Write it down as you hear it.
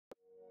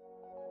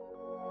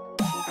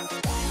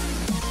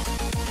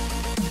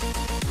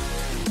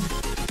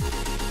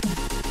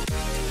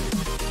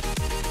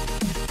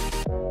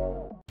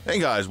Hey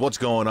guys, what's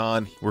going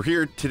on? We're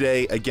here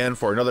today again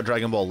for another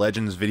Dragon Ball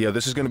Legends video.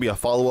 This is going to be a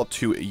follow-up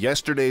to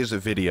yesterday's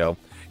video.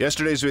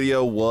 Yesterday's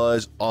video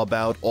was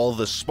about all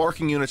the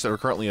sparking units that are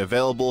currently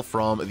available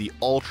from the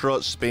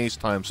Ultra Space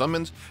Time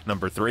Summons,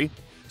 number 3.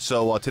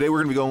 So today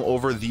we're going to be going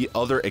over the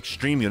other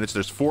extreme units.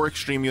 There's 4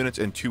 extreme units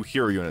and 2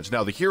 hero units.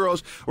 Now the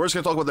heroes, we're just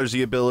going to talk about their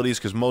Z abilities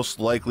because most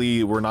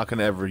likely we're not going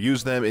to ever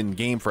use them in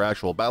game for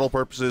actual battle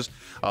purposes.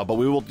 But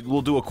we'll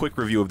do a quick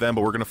review of them,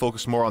 but we're going to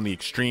focus more on the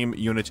extreme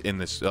units in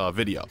this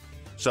video.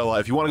 So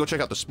if you want to go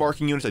check out the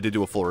sparking units, I did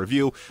do a full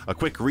review. A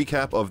quick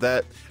recap of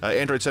that.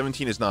 Android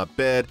 17 is not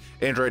bad.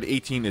 Android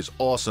 18 is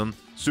awesome.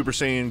 Super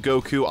Saiyan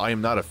Goku, I am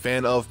not a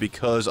fan of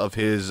because of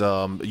his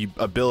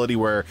ability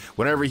where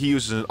whenever he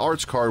uses an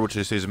arts card, which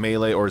is his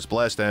melee or his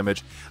blast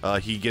damage,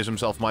 he gives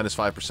himself minus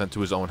 5% to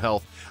his own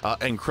health.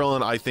 And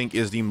Krillin, I think,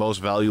 is the most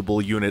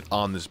valuable unit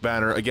on this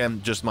banner.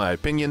 Again, just my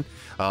opinion.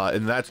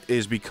 And that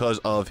is because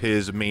of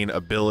his main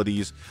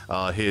abilities,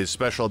 his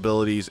special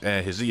abilities,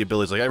 and his Z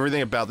abilities. Like,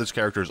 everything about this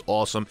character is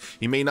awesome.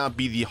 He may not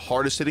be the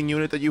hardest hitting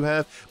unit that you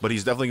have, but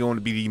he's definitely going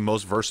to be the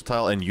most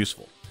versatile and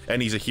useful.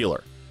 And he's a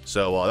healer.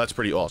 So that's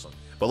pretty awesome.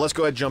 But let's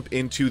go ahead and jump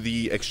into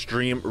the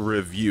extreme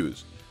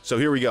reviews. So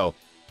here we go.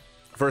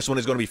 First one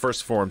is going to be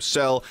First Form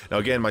Cell. Now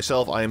again,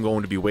 myself, I am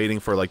going to be waiting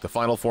for like the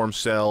Final Form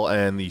Cell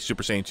and the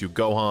Super Saiyan 2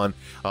 Gohan,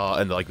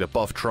 and like the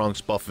Buff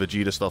Trunks, Buff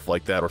Vegeta, stuff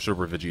like that, or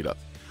Super Vegeta.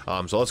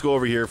 So let's go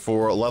over here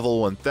for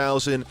level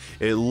 1000.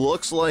 It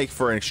looks like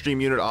for an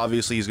extreme unit,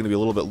 obviously he's going to be a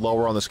little bit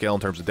lower on the scale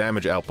in terms of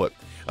damage output.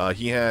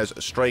 He has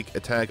strike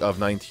attack of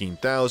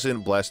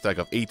 19,000, blast attack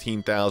of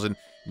 18,000.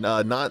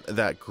 Not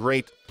that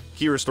great.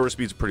 Key restore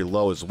speed is pretty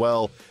low as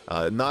well.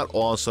 Not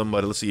awesome,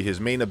 but let's see.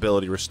 His main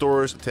ability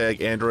restores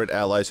tag android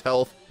allies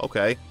health,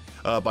 okay,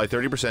 by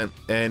 30%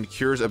 and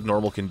cures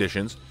abnormal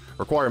conditions.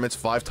 Requirements: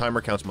 5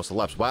 timer counts must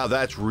elapse. Wow,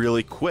 that's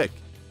really quick.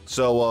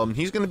 So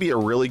he's going to be a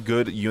really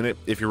good unit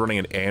if you're running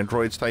an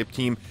androids type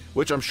team,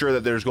 which I'm sure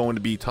that there's going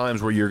to be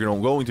times where you're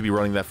going to be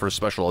running that for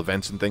special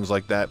events and things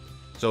like that.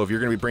 So if you're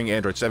going to be bringing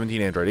Android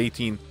 17, Android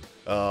 18,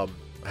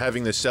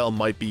 having this cell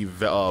might be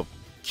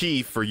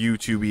key for you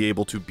to be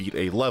able to beat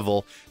a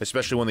level,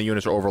 especially when the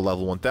units are over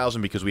level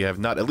 1000, because we have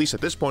not, at least at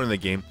this point in the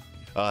game,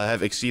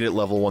 have exceeded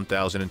level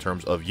 1000 in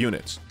terms of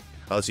units.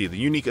 Let's see, the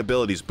unique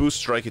abilities: boost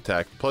strike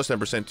attack, plus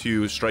 10%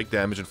 to strike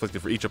damage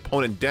inflicted for each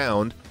opponent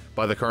downed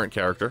by the current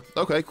character.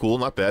 Okay, cool,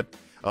 not bad.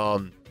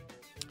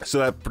 So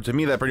that, to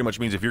me, that pretty much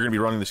means if you're going to be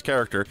running this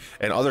character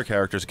and other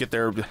characters, get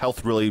their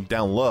health really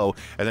down low,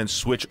 and then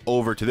switch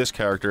over to this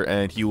character,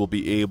 and he will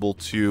be able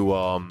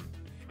to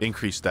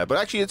increase that. But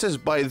actually, it says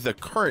by the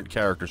current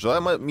character, so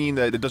that might mean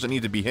that it doesn't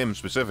need to be him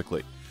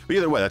specifically. But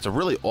either way, that's a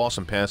really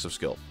awesome passive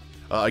skill.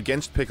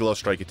 Against Piccolo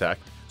strike attack.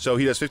 So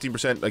he does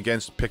 15%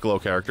 against Piccolo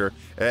character,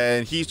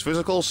 and he's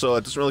physical, so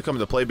it doesn't really come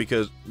into play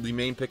because the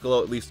main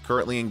Piccolo, at least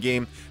currently in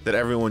game, that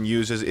everyone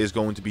uses is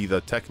going to be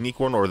the Technique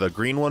one, or the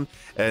green one,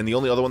 and the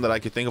only other one that I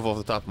could think of off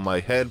the top of my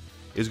head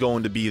is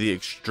going to be the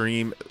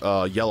extreme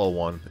yellow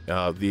one.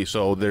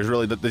 So there's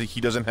really,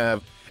 he doesn't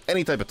have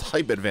any type of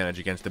type advantage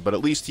against it, but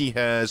at least he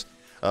has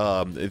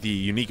the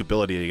unique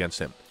ability against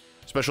him.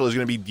 Special is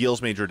going to be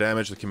deals major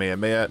damage. The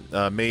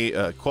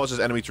Kamehameha causes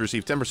enemy to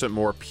receive 10%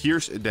 more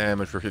pierce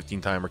damage for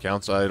 15 timer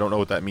counts. I don't know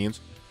what that means.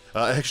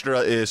 Extra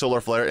is Solar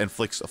Flare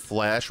inflicts a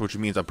flash, which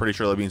means, I'm pretty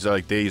sure that means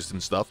like dazed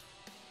and stuff.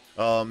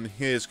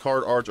 His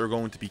card arts are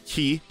going to be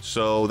key,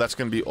 so that's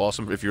going to be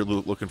awesome if you're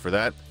looking for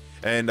that.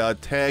 And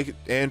tag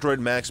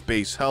android max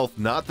base health,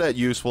 not that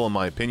useful in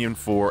my opinion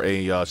for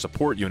a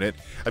support unit.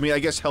 I mean, I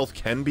guess health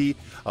can be.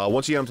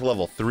 Once you get him to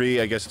level 3,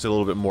 I guess it's a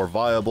little bit more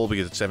viable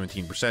because it's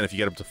 17%. If you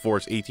get up to 4,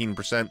 it's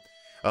 18%.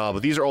 But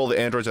these are all the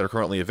androids that are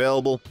currently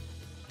available.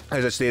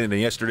 As I stated in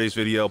yesterday's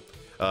video,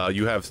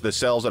 you have the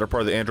cells that are part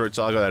of the Android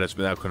Saga that has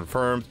been now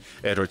confirmed.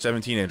 Android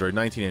 17, Android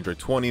 19, Android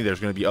 20. There's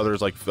going to be others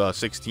like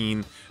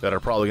 16 that are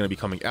probably going to be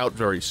coming out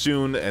very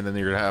soon. And then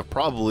you're going to have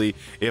probably,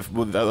 if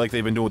like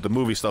they've been doing with the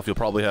movie stuff, you'll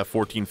probably have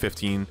 14,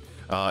 15,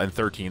 and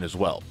 13 as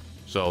well.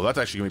 So that's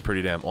actually going to be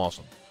pretty damn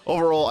awesome.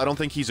 Overall, I don't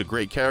think he's a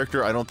great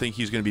character. I don't think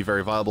he's going to be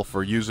very viable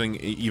for using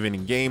even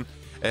in game.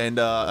 And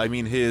I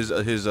mean, his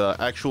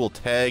actual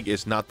tag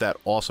is not that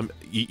awesome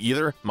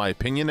either, my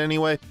opinion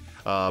anyway.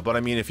 But I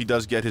mean, if he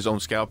does get his own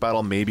scout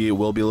battle, maybe it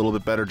will be a little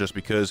bit better just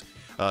because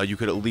you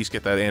could at least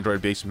get that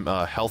android base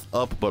health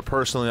up. But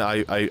personally,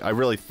 I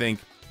really think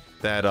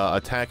that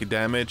attack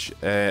damage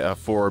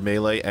for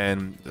melee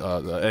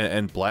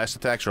and blast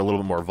attacks are a little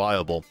bit more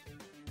viable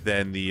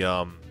than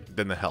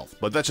the health.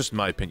 But that's just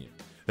my opinion.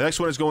 The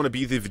next one is going to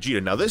be the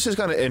Vegeta. Now, this is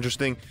kind of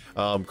interesting.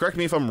 Correct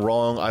me if I'm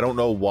wrong. I don't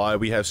know why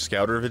we have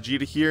Scouter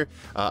Vegeta here.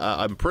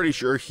 I'm pretty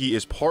sure he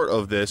is part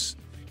of this.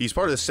 He's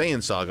part of the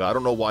Saiyan Saga. I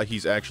don't know why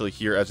he's actually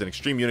here as an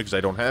extreme unit because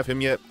I don't have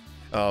him yet.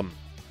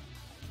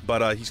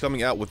 But he's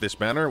coming out with this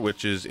banner,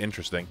 which is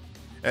interesting.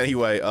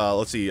 Anyway,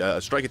 let's see.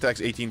 Strike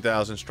attacks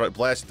 18,000.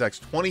 Blast attacks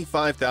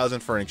 25,000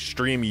 for an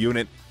extreme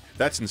unit.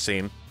 That's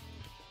insane.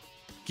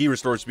 Key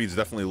restore speed is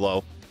definitely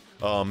low.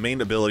 Main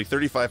ability,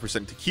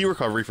 35% to key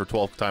recovery for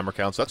 12 timer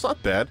counts. That's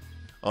not bad.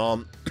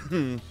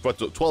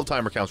 But 12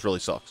 timer counts really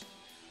sucks.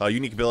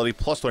 Unique ability,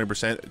 plus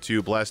 20%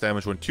 to blast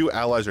damage when 2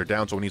 allies are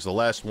down, so when he's the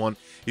last one,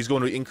 he's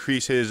going to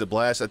increase his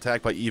blast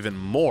attack by even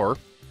more.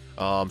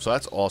 So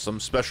that's awesome.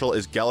 Special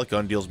is Gallic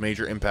Gun, deals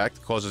major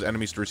impact, causes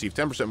enemies to receive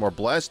 10% more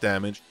blast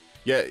damage.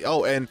 Yeah,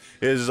 oh, and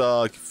his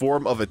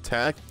form of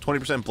attack,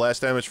 20%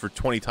 blast damage for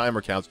 20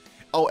 timer counts.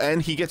 Oh,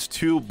 and he gets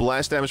 2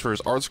 blast damage for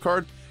his arts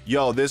card.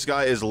 Yo, this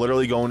guy is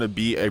literally going to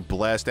be a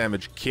blast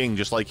damage king,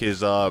 just like his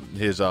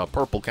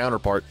purple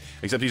counterpart,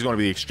 except he's going to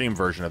be the extreme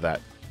version of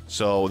that.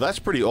 So that's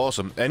pretty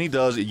awesome. And he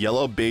does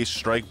yellow base,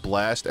 strike,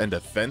 blast, and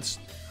defense.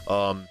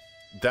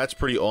 That's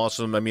pretty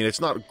awesome. I mean, it's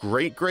not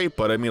great,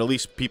 but I mean, at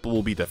least people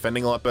will be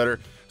defending a lot better.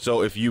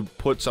 So if you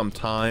put some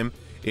time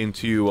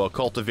into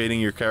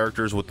cultivating your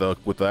characters with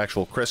the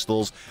actual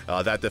crystals,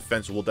 that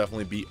defense will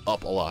definitely be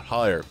up a lot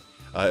higher.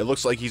 It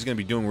looks like he's going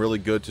to be doing really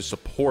good to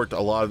support a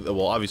lot of,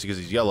 well, obviously because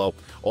he's yellow,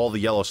 all the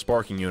yellow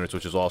sparking units,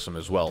 which is awesome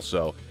as well.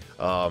 So,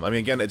 I mean,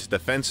 again, it's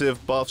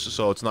defensive buffs,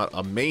 so it's not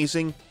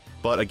amazing,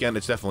 but again,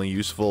 it's definitely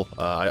useful.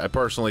 I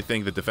personally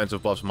think the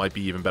defensive buffs might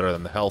be even better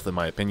than the health, in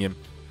my opinion,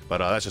 but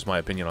that's just my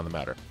opinion on the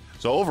matter.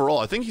 So overall,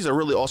 I think he's a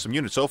really awesome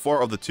unit. So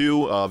far, of the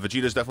two,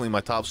 Vegeta's definitely my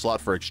top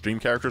slot for extreme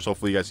characters.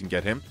 Hopefully you guys can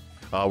get him.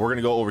 We're going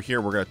to go over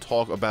here. We're going to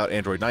talk about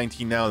Android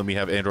 19 now, then we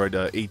have Android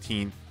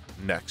 18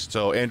 next.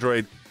 So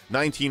Android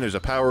 19 is a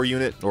power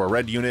unit, or a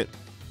red unit.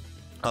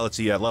 Let's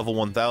see, at level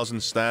 1000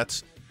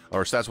 stats,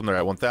 or stats when they're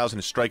at 1000,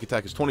 his strike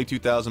attack is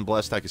 22,000,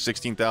 blast attack is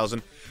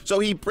 16,000. So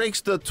he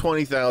breaks the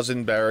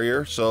 20,000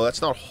 barrier, so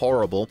that's not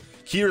horrible.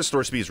 Key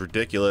restore speed is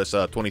ridiculous,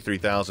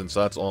 23,000,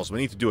 so that's awesome.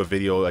 We need to do a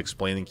video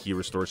explaining key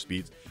restore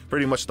speeds.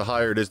 Pretty much the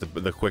higher it is,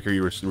 the quicker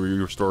you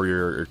restore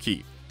your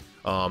key.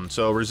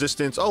 So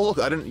resistance, oh look,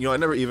 I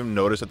never even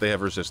noticed that they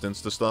have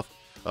resistance to stuff.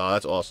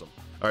 That's awesome.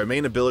 Alright,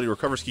 main ability,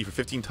 recovers key for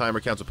 15 timer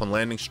counts upon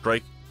landing,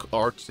 strike,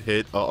 arts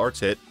hit,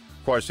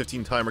 requires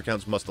 15 timer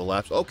counts, must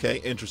elapse. Okay,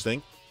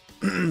 interesting.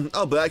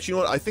 Oh, but actually, you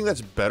know what, I think that's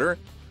better.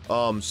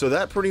 So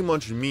that pretty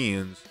much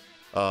means,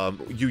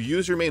 you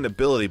use your main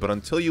ability, but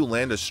until you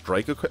land a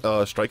strike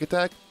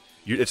attack,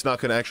 it's not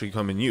going to actually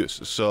come in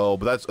use. So,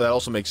 but that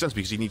also makes sense,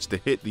 because he needs to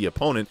hit the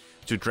opponent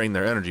to drain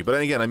their energy. But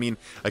then again, I mean,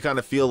 I kind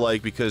of feel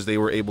like because they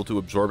were able to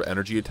absorb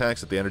energy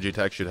attacks, that the energy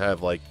attack should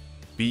have, like,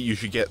 you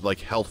should get, like,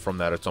 health from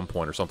that at some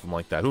point, or something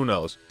like that. Who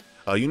knows?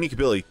 Unique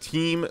ability,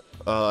 Team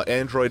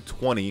Android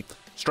 20,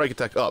 strike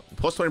attack up.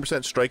 Plus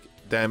 20% strike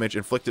damage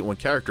inflicted when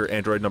character,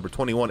 Android number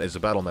 21, is a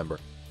battle member.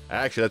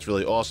 Actually, that's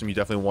really awesome. You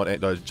definitely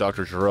want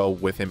Dr. Giro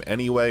with him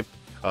anyway,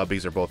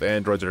 because they're both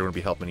androids that are going to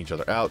be helping each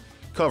other out.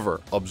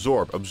 Cover,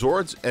 absorb.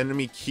 Absorbs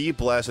enemy key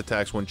blast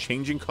attacks when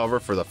changing cover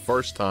for the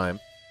first time.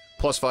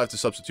 Plus 5 to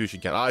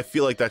substitution count. I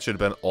feel like that should have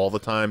been all the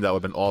time. That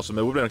would have been awesome.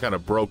 It would have been kind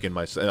of broken,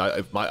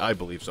 I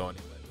believe so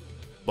anyway.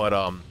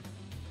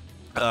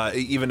 But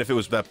even if it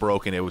was that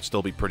broken, it would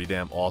still be pretty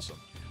damn awesome.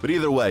 But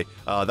either way,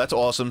 that's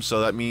awesome.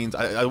 So that means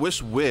I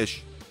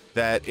wish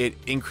that it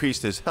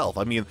increased his health.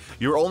 I mean,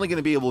 you're only going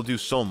to be able to do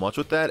so much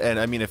with that, and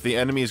I mean, if the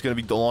enemy is going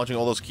to be launching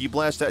all those key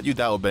blasts at you,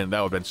 that would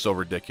have been so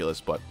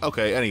ridiculous. But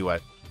okay, anyway.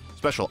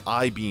 Special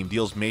Eye Beam,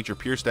 deals major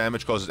pierce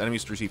damage, causes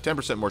enemies to receive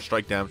 10% more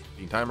strike damage,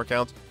 15 timer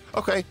counts.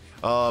 Okay.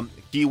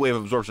 Key Wave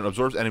Absorption,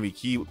 absorbs enemy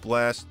key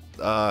blast.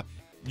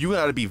 You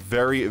got to be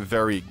very,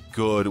 very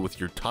good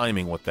with your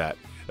timing with that.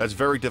 That's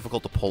very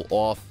difficult to pull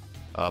off,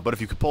 but if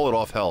you could pull it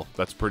off, hell,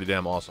 that's pretty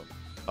damn awesome.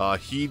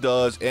 He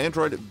does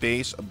Android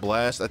base,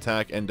 blast,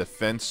 attack, and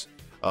defense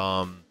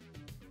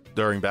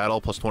during battle,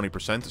 plus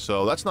 20%,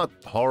 so that's not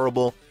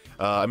horrible.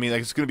 I mean,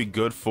 it's going to be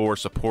good for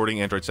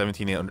supporting Android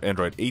 17 and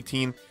Android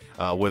 18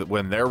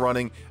 when they're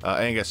running. And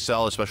I guess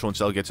Cell, especially when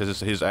Cell gets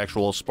his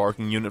actual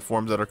sparking unit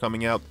forms that are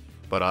coming out.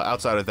 But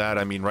outside of that,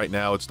 I mean, right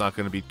now it's not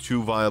going to be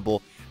too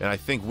viable. And I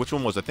think, which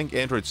one was? I think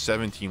Android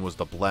 17 was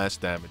the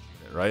blast damage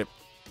unit,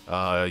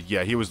 right?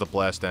 Yeah, he was the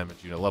blast damage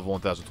unit, level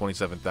 1000,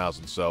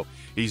 27,000. So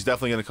he's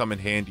definitely going to come in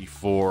handy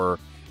for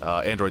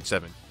Android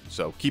 17.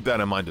 So keep that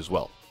in mind as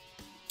well.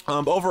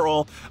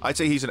 Overall, I'd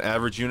say he's an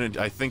average unit.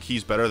 I think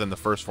he's better than the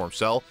first form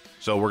Cell,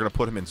 so we're going to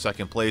put him in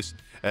second place.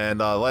 And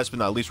last but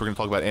not least, we're going to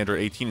talk about Android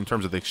 18 in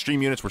terms of the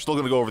extreme units. We're still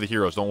going to go over the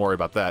heroes, don't worry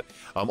about that.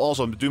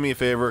 Also, do me a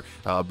favor,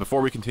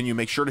 before we continue,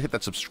 make sure to hit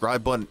that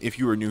subscribe button if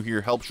you are new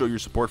here. Help show your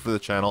support for the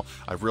channel.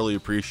 I really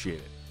appreciate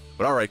it.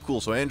 But alright,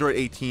 cool. So Android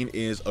 18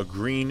 is a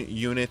green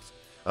unit.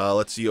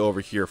 Let's see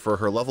over here. For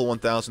her level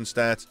 1000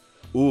 stats,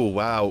 ooh,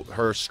 wow,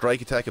 her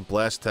strike attack and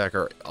blast attack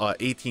are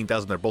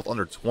 18,000. They're both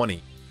under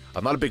 20.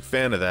 I'm not a big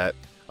fan of that.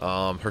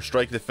 Her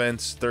strike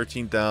defense,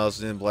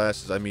 13,000.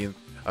 Blast, I mean,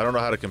 I don't know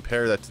how to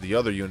compare that to the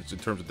other units in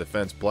terms of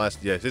defense.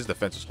 Blast, yeah, his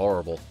defense is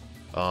horrible.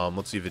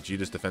 Let's see,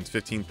 Vegeta's defense,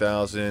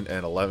 15,000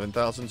 and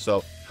 11,000.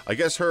 So I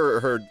guess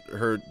her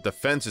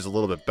defense is a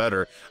little bit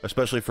better,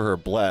 especially for her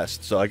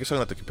blast. So I guess I'm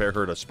going to have to compare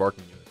her to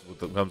sparking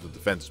units when it comes to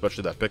defense,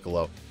 especially that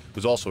Piccolo,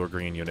 who's also a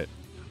green unit.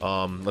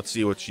 Let's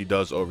see what she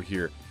does over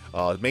here.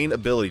 Main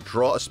ability,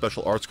 draw a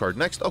special arts card.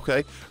 Next,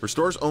 okay,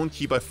 restores own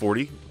key by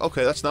 40.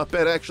 Okay, that's not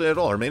bad actually at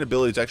all. Her main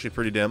ability is actually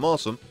pretty damn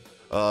awesome.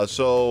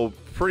 So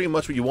pretty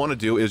much what you want to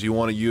do is you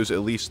want to use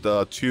at least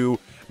 2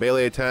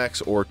 melee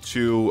attacks or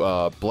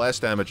 2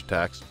 blast damage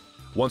attacks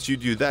Once you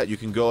do that, you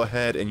can go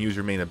ahead and use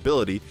your main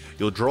ability.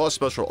 You'll draw a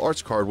special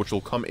arts card, which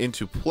will come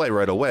into play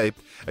right away,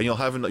 and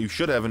you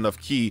should have enough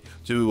ki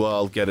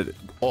to get it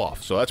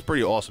off. So that's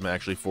pretty awesome,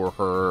 actually, for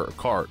her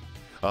card.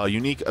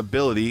 Unique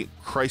ability,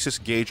 Crisis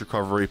Gauge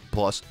Recovery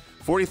plus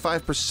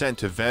 45%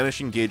 to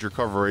Vanishing Gauge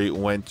Recovery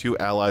when 2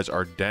 allies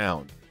are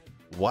down.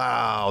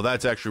 Wow,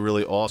 that's actually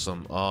really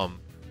awesome.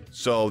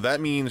 So that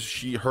means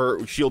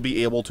she'll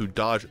be able to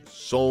dodge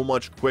so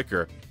much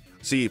quicker.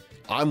 See,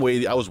 I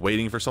was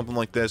waiting for something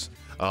like this.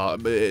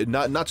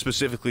 Not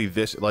specifically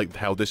this, like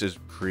how this is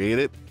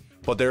created,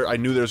 but I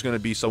knew there was going to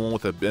be someone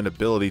with an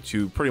ability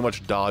to pretty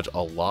much dodge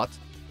a lot.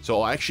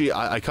 So actually,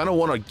 I kind of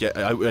want to get,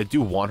 I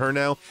do want her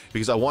now,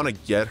 because I want to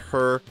get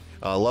her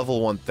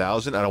level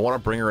 1000, and I want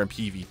to bring her in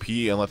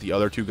PvP and let the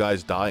other 2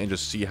 guys die and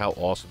just see how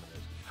awesome it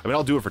is. I mean,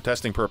 I'll do it for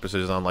testing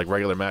purposes on like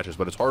regular matches,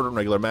 but it's harder in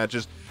regular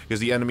matches because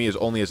the enemy is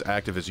only as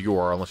active as you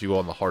are unless you go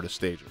on the hardest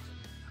stages.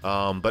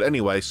 But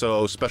anyway,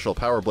 so Special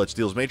Power Blitz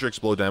deals major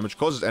explode damage,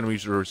 causes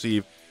enemies to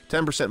receive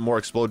 10% more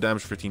explode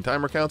damage for 15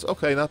 timer counts.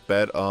 Okay, not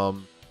bad.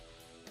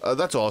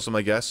 That's awesome,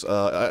 I guess.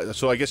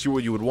 So I guess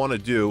what you would want to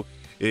do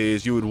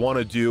is you would want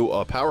to do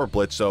a Power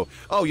Blitz. So,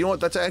 oh, you know what?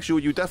 That's actually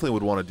what you definitely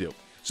would want to do.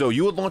 So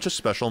you would launch a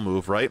special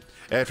move, right?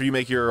 After you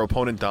make your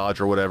opponent dodge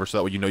or whatever, so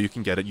that way you know you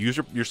can get it. Use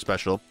your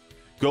special.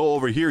 Go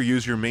over here,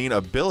 use your main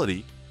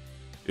ability.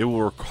 It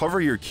will recover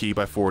your ki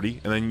by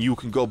 40, and then you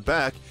can go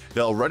back.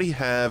 They'll already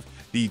have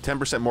the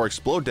 10% more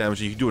explode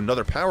damage, and you can do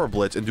another Power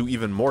Blitz and do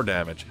even more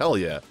damage. Hell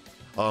yeah.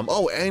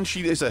 Oh, and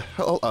she is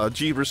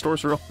she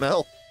restores her own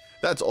health.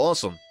 That's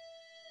awesome.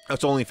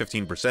 That's only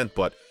 15%,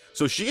 but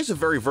so she is a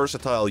very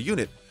versatile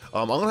unit.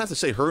 I'm gonna have to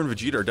say her and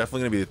Vegeta are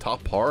definitely gonna be the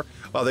top par.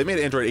 They made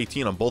Android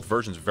 18 on both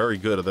versions very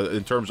good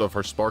in terms of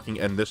her sparking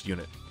and this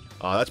unit.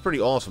 That's pretty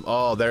awesome.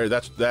 Oh,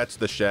 that's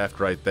the shaft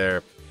right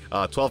there.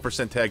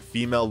 12% tag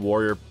female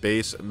warrior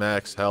base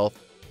max health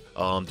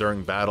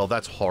during battle.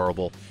 That's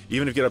horrible.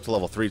 Even if you get up to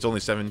level 3, it's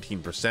only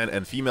 17%.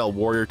 And female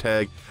warrior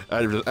tag,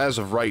 as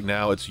of right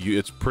now,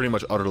 it's pretty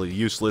much utterly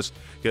useless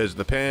because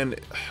the pan.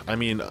 I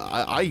mean,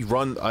 I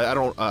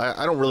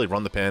don't really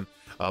run the pan.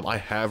 I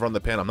have run the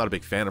pan. I'm not a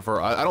big fan of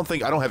her. I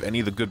don't have any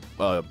of the good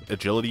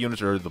agility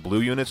units or the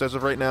blue units as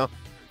of right now.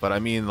 But I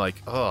mean,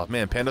 like, oh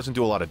man, Pan doesn't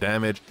do a lot of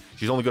damage.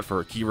 She's only good for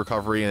her ki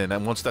recovery, and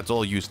then once that's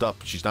all used up,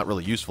 she's not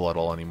really useful at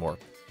all anymore.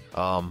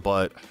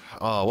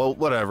 Well,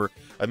 whatever.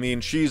 I mean,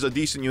 she's a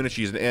decent unit.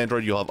 She's an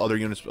android. You'll have other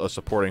units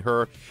supporting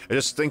her. It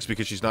just stinks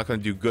because she's not going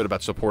to do good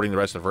about supporting the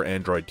rest of her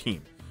android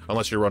team.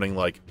 Unless you're running,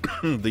 like,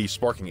 the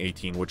Sparking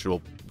 18, which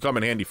will come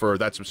in handy for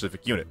that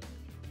specific unit.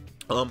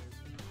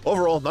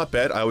 Overall, not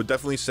bad. I would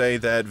definitely say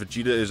that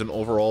Vegeta is an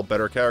overall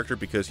better character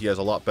because he has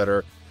a lot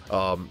better...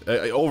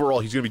 overall,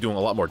 he's going to be doing a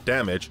lot more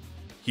damage.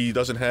 He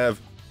doesn't have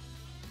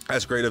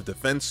as great of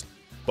defense,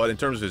 but in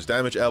terms of his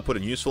damage output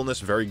and usefulness,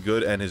 very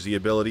good, and his Z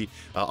ability.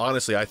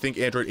 Honestly, I think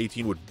Android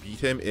 18 would beat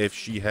him if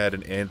she had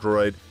an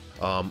Android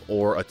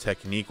or a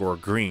Technique or a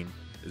Green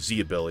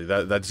Z ability.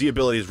 That Z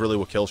ability is really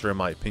what kills her, in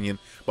my opinion,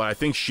 but I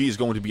think she's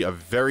going to be a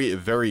very,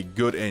 very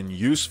good and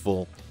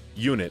useful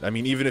unit. I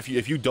mean, even if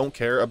you don't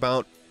care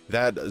about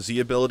that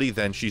Z ability,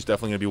 then she's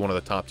definitely going to be one of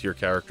the top tier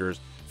characters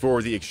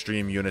for the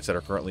extreme units that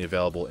are currently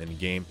available in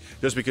game,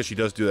 just because she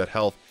does do that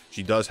health.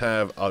 She does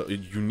have a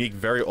unique,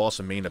 very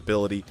awesome main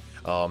ability.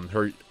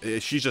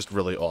 She's just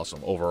really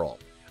awesome overall.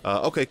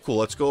 Okay, cool.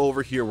 Let's go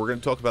over here. We're going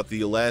to talk about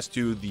the last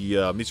two. These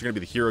are going to be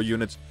the hero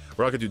units.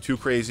 We're not going to do too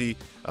crazy.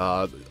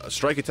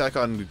 Strike attack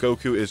on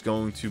Goku is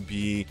going to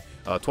be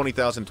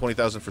 20,000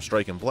 for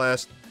strike and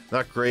blast.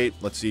 Not great.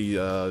 Let's see.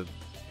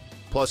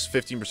 Plus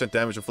 15%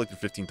 damage inflicted,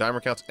 15 timer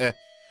counts.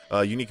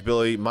 Unique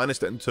ability,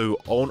 -10 to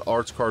own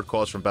arts card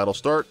cost from battle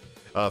start.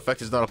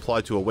 Effect is not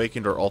applied to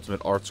awakened or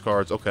ultimate arts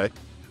cards. Okay.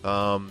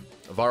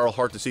 Viral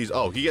heart disease.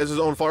 Oh, he has his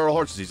own viral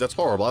heart disease. That's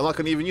horrible. I'm not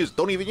going to even use.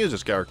 Don't even use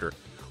this character.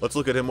 Let's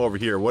look at him over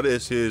here. What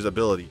is his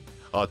ability?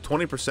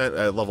 20%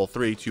 at level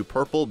 3 to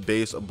purple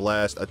base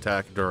blast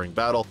attack during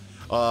battle.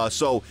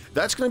 So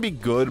that's going to be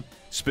good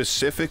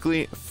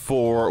specifically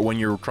for when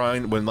you're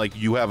like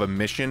you have a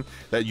mission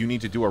that you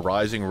need to do a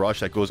rising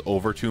rush that goes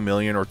over 2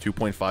 million or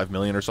 2.5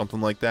 million or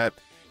something like that.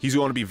 He's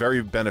going to be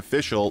very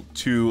beneficial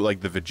to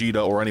like the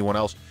Vegeta or anyone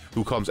else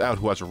who comes out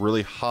who has a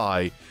really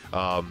high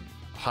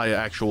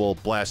actual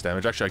blast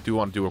damage. Actually, I do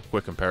want to do a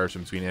quick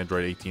comparison between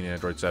Android 18 and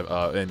Android 7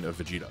 and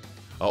Vegeta.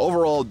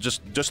 Overall,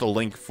 just a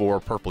link for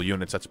purple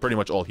units. That's pretty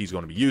much all he's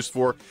going to be used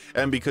for.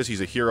 And because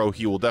he's a hero,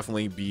 he will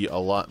definitely be a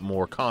lot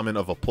more common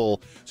of a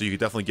pull. So you can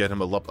definitely get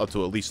him up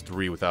to at least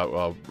 3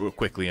 without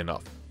quickly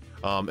enough.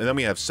 And then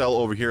we have Cell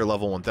over here,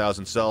 level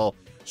 1000 Cell.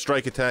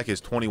 Strike attack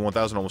is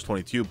 21,000, almost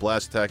 22.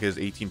 Blast attack is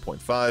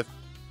 18.5.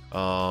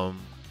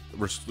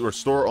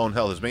 Restore own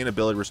health. His main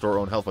ability, restore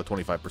own health by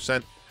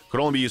 25%. Could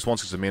only be used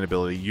once as a main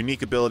ability.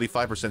 Unique ability,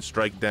 5%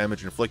 strike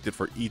damage inflicted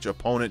for each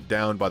opponent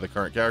down by the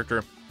current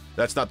character.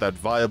 That's not that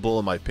viable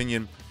in my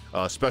opinion.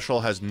 Special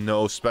has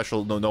no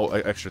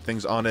extra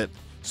things on it.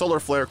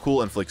 Solar Flare,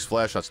 cool, inflicts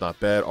flash. That's not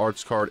bad.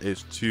 Arts card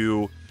is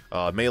 2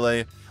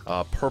 melee.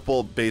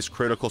 Purple base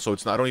critical, so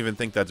it's not, I don't even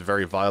think that's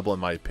very viable in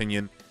my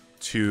opinion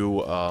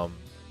to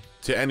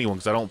to anyone,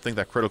 because I don't think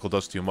that critical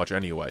does too much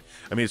anyway.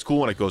 I mean, it's cool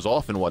when it goes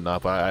off and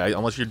whatnot, but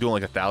unless you're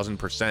doing like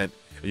 1000% and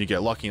you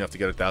get lucky enough to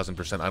get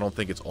 1000%, I don't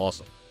think it's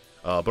awesome.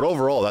 But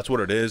overall, that's what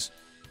it is.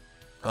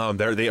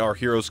 They are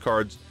heroes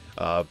cards,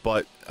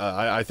 but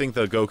I think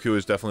the Goku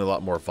is definitely a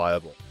lot more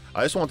viable.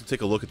 I just want to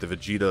take a look at the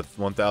Vegeta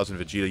 1000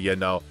 Vegeta. Yeah,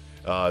 no,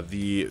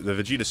 the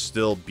Vegeta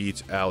still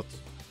beats out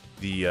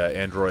the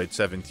Android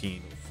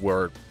 17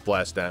 for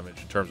blast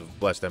damage in terms of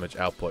blast damage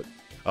output.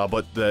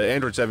 But the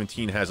Android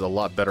 17 has a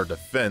lot better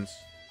defense,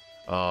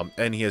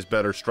 and he has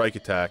better strike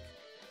attack,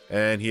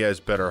 and he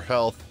has better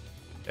health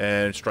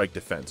and strike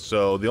defense.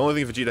 So the only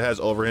thing Vegeta has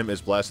over him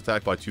is blast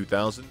attack by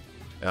 2000,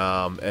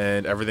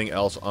 and everything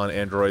else on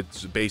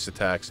Android's base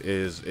attacks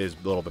is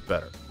a little bit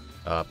better.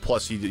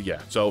 Plus, okay,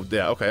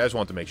 I just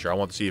wanted to make sure. I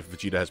want to see if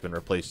Vegeta has been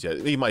replaced yet.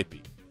 He might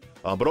be.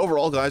 But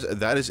overall, guys,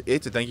 that is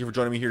it. Thank you for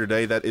joining me here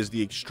today. That is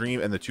the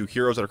Extreme and the 2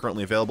 heroes that are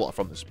currently available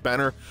from this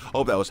banner. I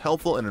hope that was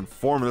helpful and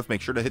informative.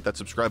 Make sure to hit that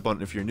subscribe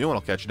button if you're new, and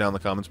I'll catch you down in the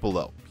comments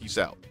below. Peace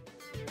out.